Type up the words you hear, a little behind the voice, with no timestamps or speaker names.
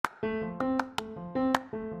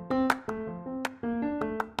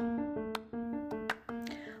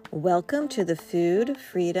Welcome to the Food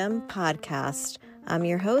Freedom Podcast. I'm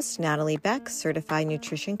your host, Natalie Beck, certified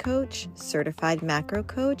nutrition coach, certified macro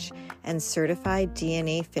coach, and certified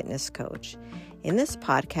DNA fitness coach. In this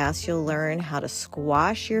podcast, you'll learn how to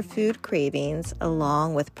squash your food cravings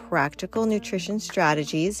along with practical nutrition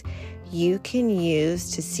strategies you can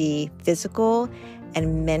use to see physical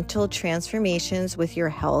and mental transformations with your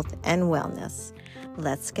health and wellness.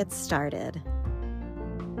 Let's get started.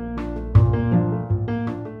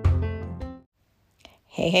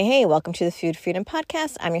 Hey, welcome to the Food Freedom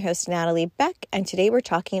Podcast. I'm your host, Natalie Beck, and today we're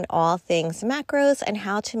talking all things macros and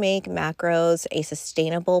how to make macros a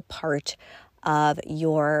sustainable part of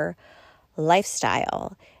your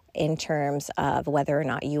lifestyle in terms of whether or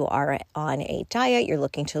not you are on a diet, you're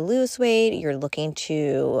looking to lose weight, you're looking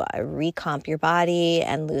to recomp your body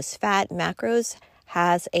and lose fat. Macros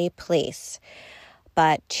has a place.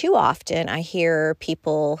 But too often I hear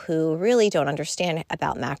people who really don't understand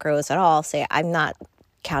about macros at all say, I'm not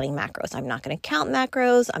counting macros. I'm not going to count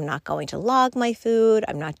macros. I'm not going to log my food.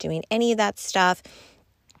 I'm not doing any of that stuff.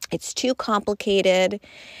 It's too complicated.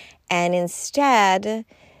 And instead,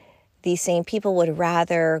 these same people would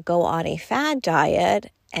rather go on a fad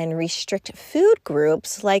diet and restrict food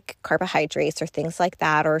groups like carbohydrates or things like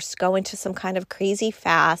that, or go into some kind of crazy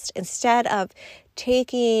fast instead of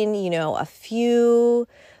taking, a few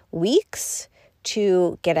weeks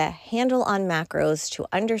to get a handle on macros, to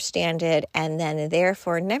understand it, and then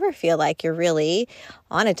therefore never feel like you're really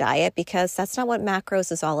on a diet, because that's not what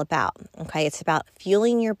macros is all about, okay? It's about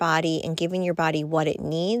fueling your body and giving your body what it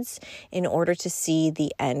needs in order to see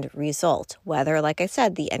the end result. Whether, like I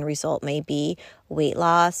said, the end result may be weight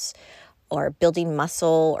loss or building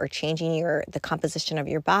muscle or changing the composition of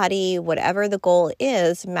your body, whatever the goal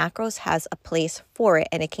is, macros has a place for it,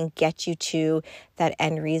 and it can get you to that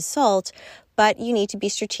end result. But you need to be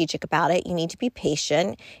strategic about it. You need to be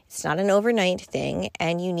patient. It's not an overnight thing.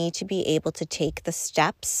 And you need to be able to take the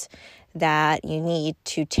steps that you need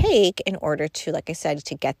to take in order to, like I said,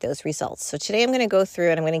 to get those results. So today I'm going to go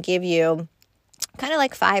through and I'm going to give you kind of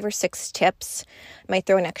like 5 or 6 tips. I might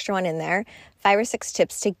throw an extra one in there. 5 or 6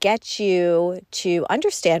 tips to get you to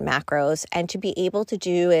understand macros and to be able to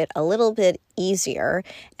do it a little bit easier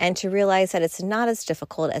and to realize that it's not as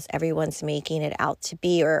difficult as everyone's making it out to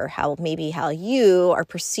be, or how you are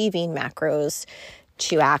perceiving macros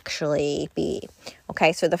to actually be.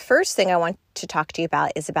 Okay, so the first thing I want to talk to you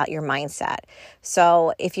about is about your mindset.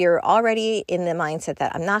 So if you're already in the mindset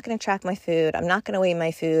that I'm not going to track my food, I'm not going to weigh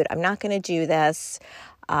my food, I'm not going to do this,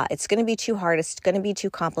 it's going to be too hard, it's going to be too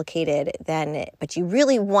complicated, but you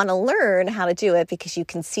really want to learn how to do it because you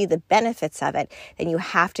can see the benefits of it, then you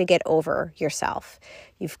have to get over yourself.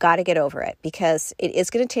 You've got to get over it because it is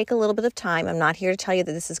going to take a little bit of time. I'm not here to tell you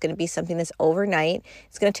that this is going to be something that's overnight.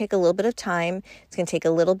 It's going to take a little bit of time. It's going to take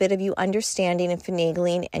a little bit of you understanding and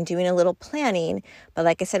finagling and doing a little planning. But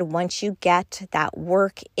like I said, once you get that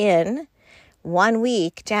work in, 1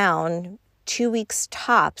 week down, 2 weeks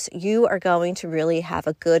tops, you are going to really have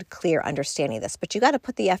a good, clear understanding of this. But you got to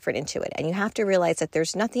put the effort into it. And you have to realize that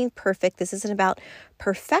there's nothing perfect. This isn't about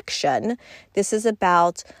perfection. This is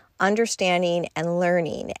about understanding and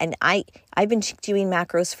learning. And I've been doing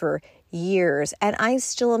macros for years, and I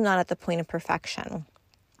still am not at the point of perfection.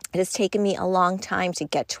 It has taken me a long time to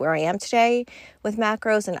get to where I am today with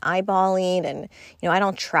macros and eyeballing. And, I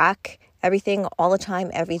don't track everything all the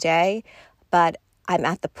time, every day, but I'm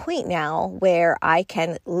at the point now where I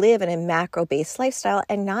can live in a macro-based lifestyle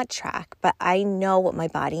and not track, but I know what my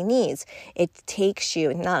body needs. It takes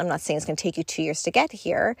you, I'm not saying it's going to take you 2 years to get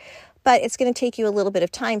here, but it's going to take you a little bit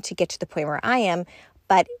of time to get to the point where I am.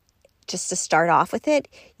 But just to start off with it,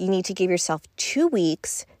 you need to give yourself 2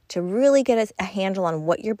 weeks to really get a handle on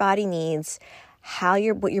what your body needs, what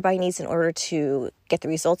your body needs in order to get the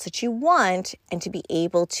results that you want, and to be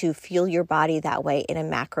able to fuel your body that way in a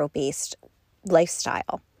macro-based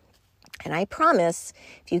lifestyle. And I promise,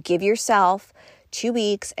 if you give yourself 2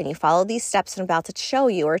 weeks and you follow these steps I'm about to show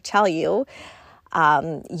you or tell you,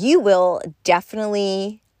 you will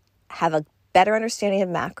definitely have a better understanding of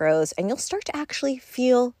macros and you'll start to actually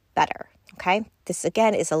feel better. Okay. This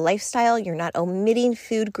again is a lifestyle. You're not omitting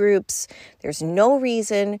food groups. There's no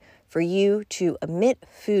reason for you to omit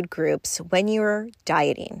food groups when you're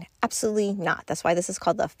dieting. Absolutely not. That's why this is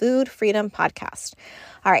called the Food Freedom Podcast.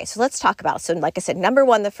 All right, so let's talk about it. So like I said, number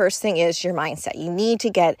one, the first thing is your mindset. You need to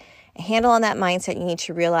get a handle on that mindset, you need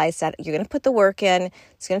to realize that you're going to put the work in.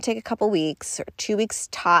 It's going to take a couple weeks or 2 weeks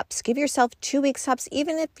tops. Give yourself 2 weeks tops.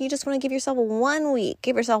 Even if you just want to give yourself 1 week,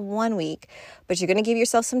 give yourself 1 week, but you're going to give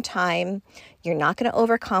yourself some time. You're not going to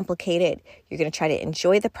overcomplicate it. You're going to try to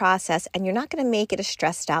enjoy the process, and you're not going to make it a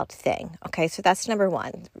stressed out thing. Okay, so that's number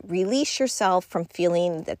one. Release yourself from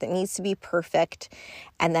feeling that it needs to be perfect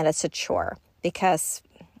and that it's a chore, because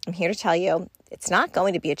I'm here to tell you it's not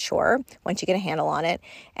going to be a chore once you get a handle on it.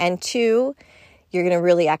 And two, you're going to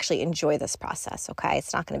really actually enjoy this process. Okay,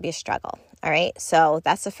 it's not going to be a struggle. All right, so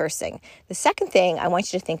that's the first thing. The second thing I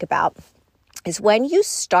want you to think about is when you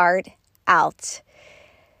start out,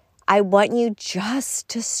 I want you just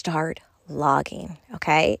to start logging,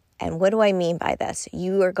 okay? And what do I mean by this?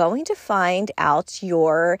 You are going to find out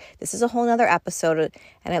this is a whole nother episode,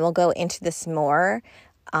 and I will go into this more.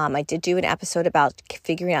 I did do an episode about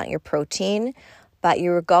figuring out your protein, but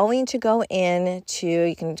you're going to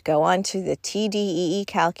you can go onto the TDEE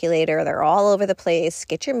calculator. They're all over the place.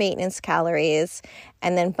 Get your maintenance calories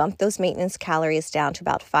and then bump those maintenance calories down to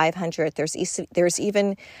about 500. There's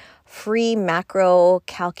even free macro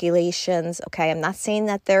calculations. Okay, I'm not saying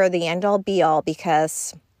that they're the end all be all,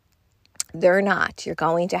 because they're not. You're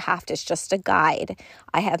going to have to. It's just a guide.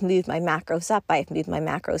 I have moved my macros up. I have moved my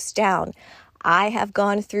macros down. I have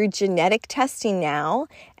gone through genetic testing now,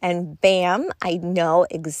 and bam, I know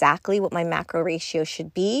exactly what my macro ratio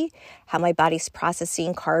should be, how my body's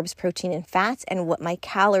processing carbs, protein, and fats, and what my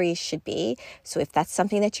calories should be. So if that's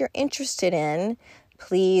something that you're interested in,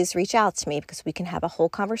 please reach out to me, because we can have a whole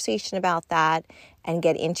conversation about that and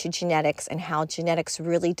get into genetics and how genetics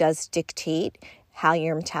really does dictate how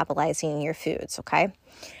you're metabolizing your foods, okay?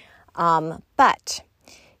 But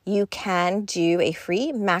you can do a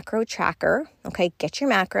free macro tracker, okay? Get your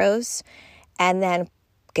macros and then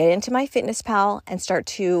get into MyFitnessPal and start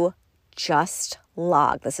to just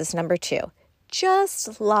log. This is number 2.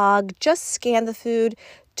 Just log, just scan the food.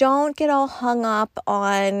 Don't get all hung up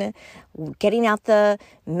on getting out the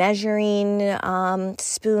measuring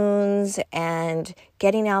spoons and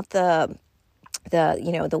getting out the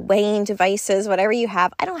weighing devices, whatever you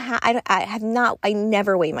have. I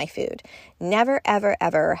never weigh my food. Never, ever,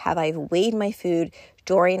 ever have I weighed my food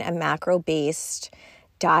during a macro-based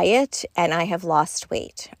diet, and I have lost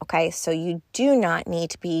weight. Okay, so you do not need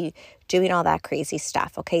to be doing all that crazy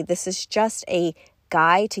stuff. Okay, this is just a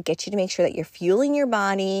guide to get you to make sure that you're fueling your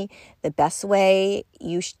body the best way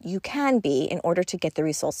you can be in order to get the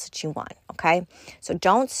results that you want. Okay, so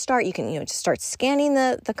don't start. You can just start scanning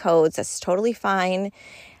the codes. That's totally fine.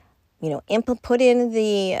 Put in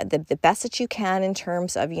the best that you can in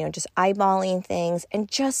terms of just eyeballing things, and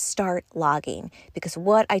just start logging. Because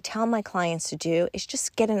what I tell my clients to do is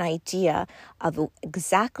just get an idea of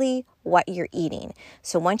exactly what you're eating.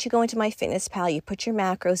 So once you go into MyFitnessPal, you put your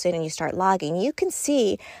macros in and you start logging, you can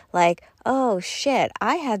see like, oh shit,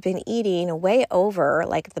 I have been eating way over,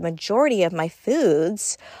 like the majority of my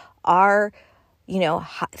foods are,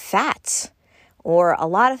 fats, or a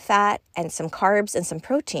lot of fat and some carbs and some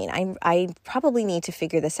protein. I probably need to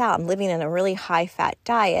figure this out. I'm living in a really high fat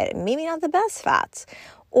diet, maybe not the best fats.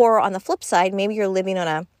 Or on the flip side, maybe you're living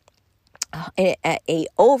on a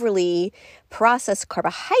overly processed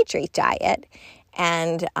carbohydrate diet,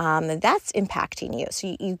 and that's impacting you.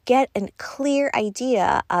 So you get a clear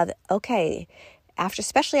idea of, okay,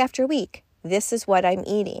 especially after a week, this is what I'm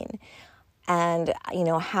eating. And,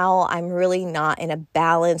 how I'm really not in a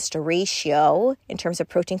balanced ratio in terms of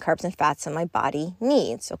protein, carbs, and fats that my body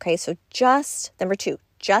needs. Okay, so number 2,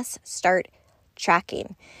 just start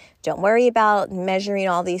tracking. Don't worry about measuring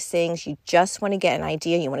all these things. You just want to get an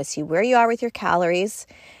idea. You want to see where you are with your calories,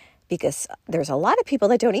 because there's a lot of people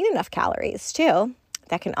that don't eat enough calories too.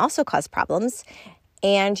 That can also cause problems.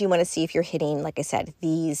 And you want to see if you're hitting, like I said,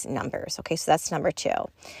 these numbers. Okay, so that's number 2.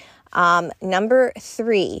 Number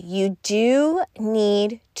 3, you do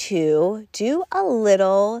need to do a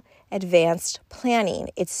little advanced planning.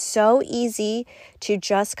 It's so easy to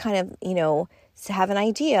just kind of, to have an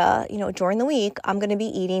idea, during the week, I'm going to be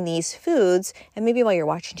eating these foods. And maybe while you're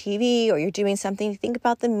watching TV or you're doing something, think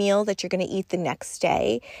about the meal that you're going to eat the next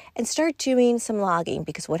day and start doing some logging,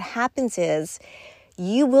 because what happens is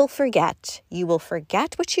you will forget. You will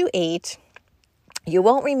forget what you ate. You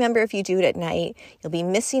won't remember if you do it at night. You'll be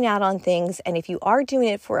missing out on things. And if you are doing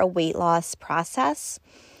it for a weight loss process,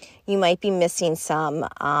 you might be missing some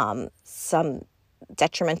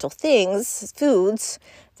detrimental foods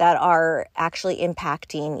that are actually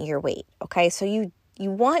impacting your weight. Okay, so you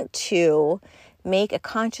want to make a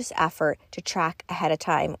conscious effort to track ahead of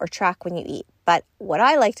time or track when you eat. But what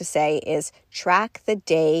I like to say is track the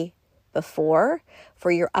day before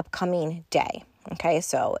for your upcoming day. Okay,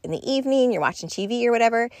 so in the evening, you're watching TV or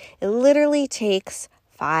whatever, it literally takes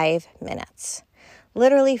 5 minutes.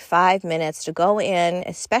 Literally 5 minutes to go in,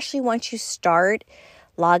 especially once you start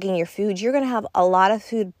logging your food. You're going to have a lot of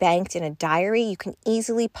food banked in a diary. You can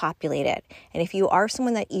easily populate it. And if you are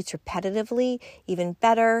someone that eats repetitively, even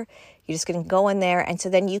better, you're just going to go in there. And so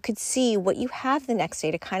then you could see what you have the next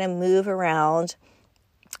day to kind of move around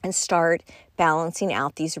and start balancing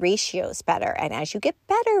out these ratios better. And as you get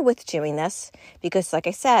better with doing this, because like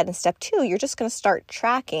I said, in step 2, you're just going to start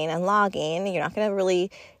tracking and logging. You're not going to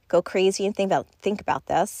really go crazy and think about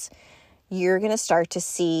this. You're going to start to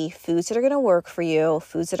see foods that are going to work for you,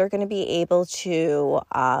 foods that are going to be able to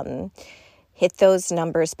hit those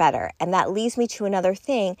numbers better. And that leads me to another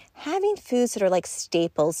thing, having foods that are like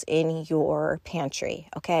staples in your pantry,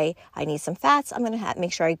 okay? I need some fats. I'm going to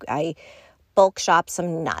make sure I bulk shop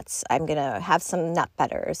some nuts. I'm going to have some nut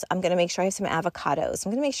butters. I'm going to make sure I have some avocados.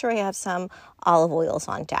 I'm going to make sure I have some olive oils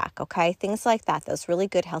on deck, okay? Things like that, those really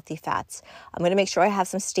good healthy fats. I'm going to make sure I have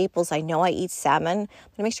some staples. I know I eat salmon. I'm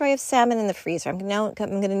going to make sure I have salmon in the freezer. I'm going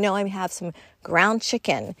to know I have some ground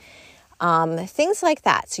chicken. Things like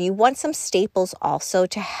that. So you want some staples also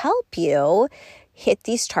to help you hit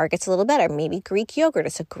these targets a little better. Maybe Greek yogurt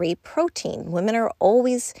is a great protein. Women are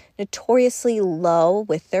always notoriously low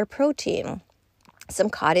with their protein. Some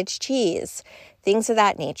cottage cheese, things of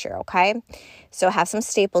that nature, okay? So have some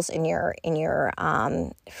staples in your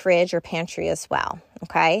fridge or pantry as well,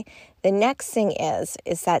 okay? The next thing is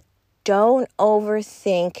that don't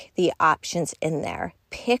overthink the options in there.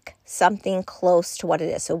 Pick something close to what it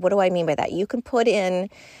is. So what do I mean by that? You can put in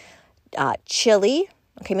chili.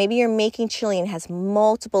 Okay, maybe you're making chili and has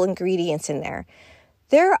multiple ingredients in there.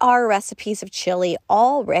 There are recipes of chili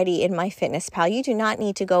already in MyFitnessPal. You do not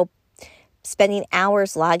need to go spending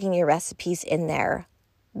hours logging your recipes in there.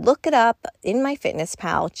 Look it up in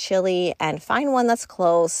MyFitnessPal, chili, and find one that's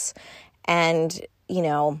close and,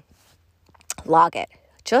 log it.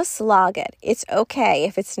 Just log it. It's okay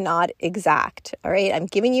if it's not exact, all right? I'm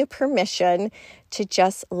giving you permission to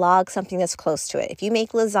just log something that's close to it. If you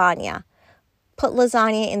make lasagna, put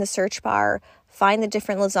lasagna in the search bar, find the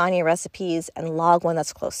different lasagna recipes, and log one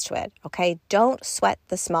that's close to it, okay? Don't sweat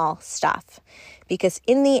the small stuff because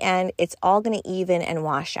in the end, it's all going to even and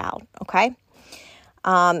wash out, okay?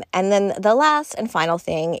 And then the last and final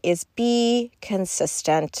thing is be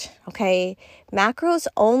consistent, okay? Macros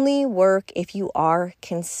only work if you are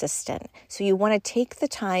consistent. So you want to take the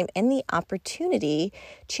time and the opportunity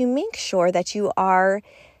to make sure that you are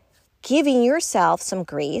giving yourself some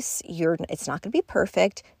grace. It's not going to be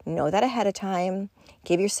perfect. Know that ahead of time.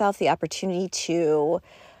 Give yourself the opportunity to,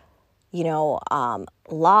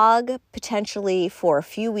 log potentially for a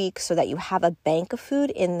few weeks so that you have a bank of food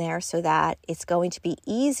in there so that it's going to be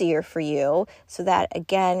easier for you so that,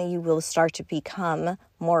 again, you will start to become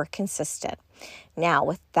more consistent. Now,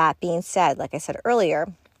 with that being said, like I said earlier,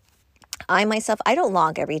 I don't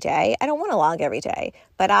log every day. I don't want to log every day,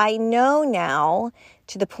 but I know now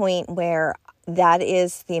to the point where that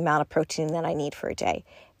is the amount of protein that I need for a day.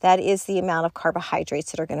 That is the amount of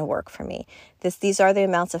carbohydrates that are going to work for me. These are the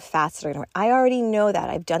amounts of fats that are going to work. I already know that.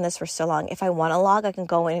 I've done this for so long. If I want to log, I can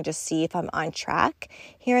go in and just see if I'm on track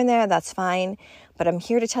here and there. That's fine. But I'm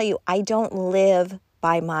here to tell you, I don't live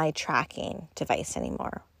by my tracking device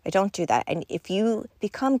anymore. I don't do that. And if you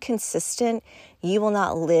become consistent, you will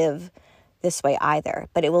not live this way either.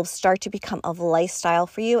 But it will start to become a lifestyle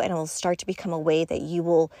for you, and it will start to become a way that you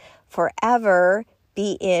will forever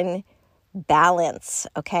be in balance,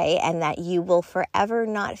 okay? And that you will forever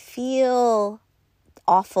not feel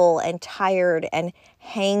awful and tired and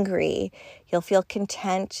hangry. You'll feel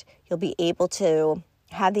content. You'll be able to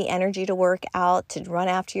have the energy to work out, to run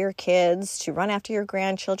after your kids, to run after your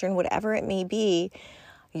grandchildren, whatever it may be,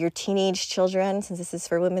 your teenage children, since this is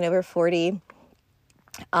for women over 40.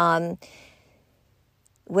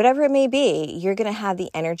 Whatever it may be, you're going to have the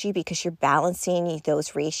energy because you're balancing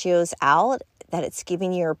those ratios out, that it's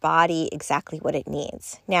giving your body exactly what it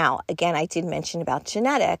needs. Now, again, I did mention about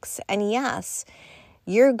genetics, and yes,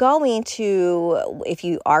 you're going to, if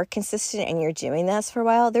you are consistent and you're doing this for a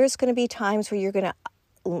while, there's going to be times where you're going to,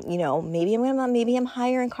 maybe I'm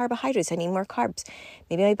higher in carbohydrates. I need more carbs.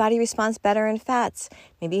 Maybe my body responds better in fats.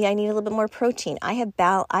 Maybe I need a little bit more protein. I have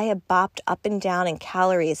bopped up and down in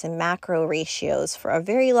calories and macro ratios for a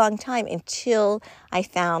very long time until I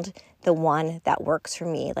found the one that works for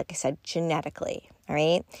me, like I said, genetically, all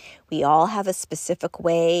right? We all have a specific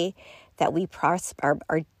way that we process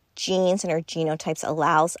our genes and our genotypes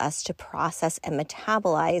allows us to process and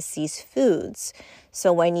metabolize these foods.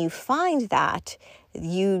 So when you find that,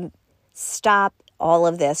 you stop all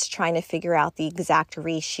of this trying to figure out the exact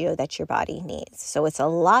ratio that your body needs. So it's a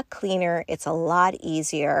lot cleaner, it's a lot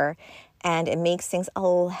easier, and it makes things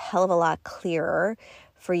a hell of a lot clearer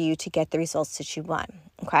for you to get the results that you want,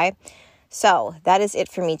 okay? So that is it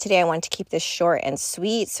for me today. I wanted to keep this short and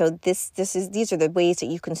sweet. So these are the ways that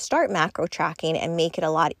you can start macro tracking and make it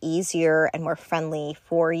a lot easier and more friendly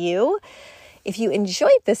for you. If you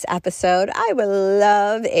enjoyed this episode, I would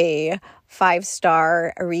love a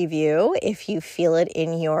 5-star review. If you feel it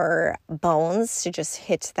in your bones to just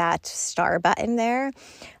hit that star button there.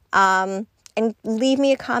 And leave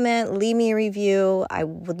me a comment, leave me a review. I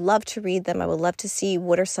would love to read them. I would love to see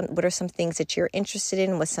what are some things that you're interested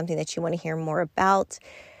in, what's something that you want to hear more about.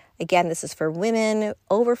 Again, this is for women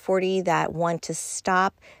over 40 that want to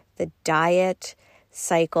stop the diet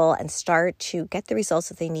cycle and start to get the results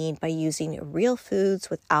that they need by using real foods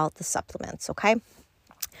without the supplements, okay?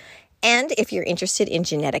 And if you're interested in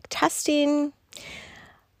genetic testing,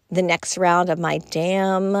 the next round of my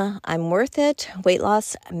Damn I'm Worth It weight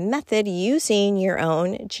loss method using your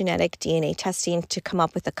own genetic DNA testing to come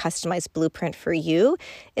up with a customized blueprint for you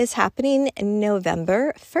is happening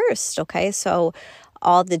November 1st, okay? So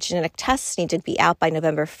all the genetic tests need to be out by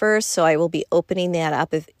November 1st, so I will be opening that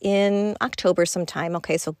up in October sometime,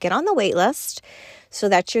 okay? So get on the wait list so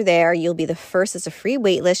that you're there. You'll be the first. It's a free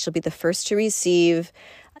wait list. You'll be the first to receive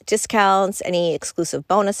discounts. Any exclusive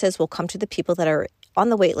bonuses will come to the people that are on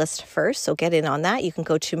the wait list first, so get in on that. You can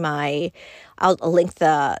go to I'll link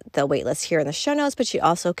the wait list here in the show notes, but you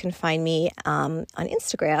also can find me on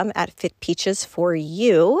Instagram at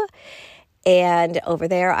FitPeaches4You. And over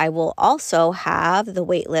there, I will also have the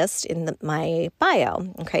wait list in my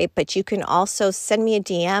bio, okay? But you can also send me a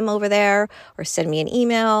DM over there or send me an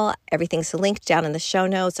email. Everything's linked down in the show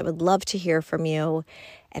notes. I would love to hear from you.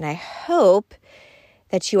 And I hope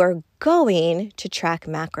that you are going to track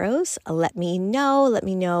macros. Let me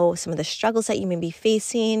know some of the struggles that you may be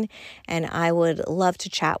facing, and I would love to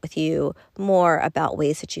chat with you more about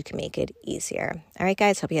ways that you can make it easier. All right,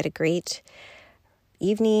 guys, hope you had a great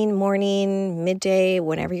evening, morning, midday,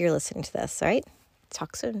 whenever you're listening to this, all right?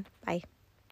 Talk soon. Bye.